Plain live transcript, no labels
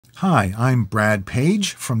Hi, I'm Brad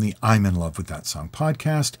Page from the I'm in Love with That Song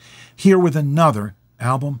podcast, here with another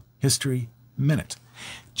Album History Minute.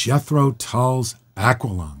 Jethro Tull's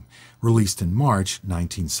Aqualung, released in March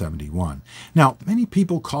 1971. Now, many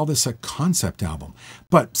people call this a concept album,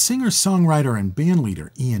 but singer-songwriter and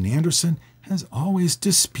bandleader Ian Anderson has always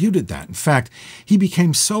disputed that. In fact, he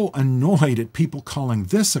became so annoyed at people calling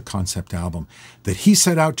this a concept album that he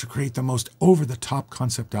set out to create the most over-the-top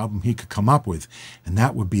concept album he could come up with, and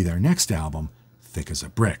that would be their next album, Thick as a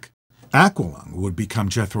Brick. Aqualung would become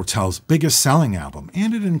Jethro Tull's biggest selling album,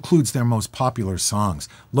 and it includes their most popular songs,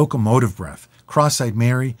 Locomotive Breath, Cross-Eyed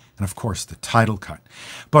Mary, and of course the title cut.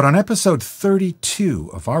 But on episode 32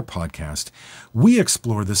 of our podcast, we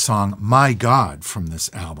explore the song My God from this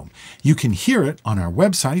album. You can hear it on our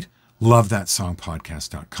website,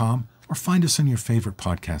 lovethatsongpodcast.com, or find us on your favorite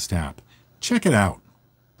podcast app. Check it out.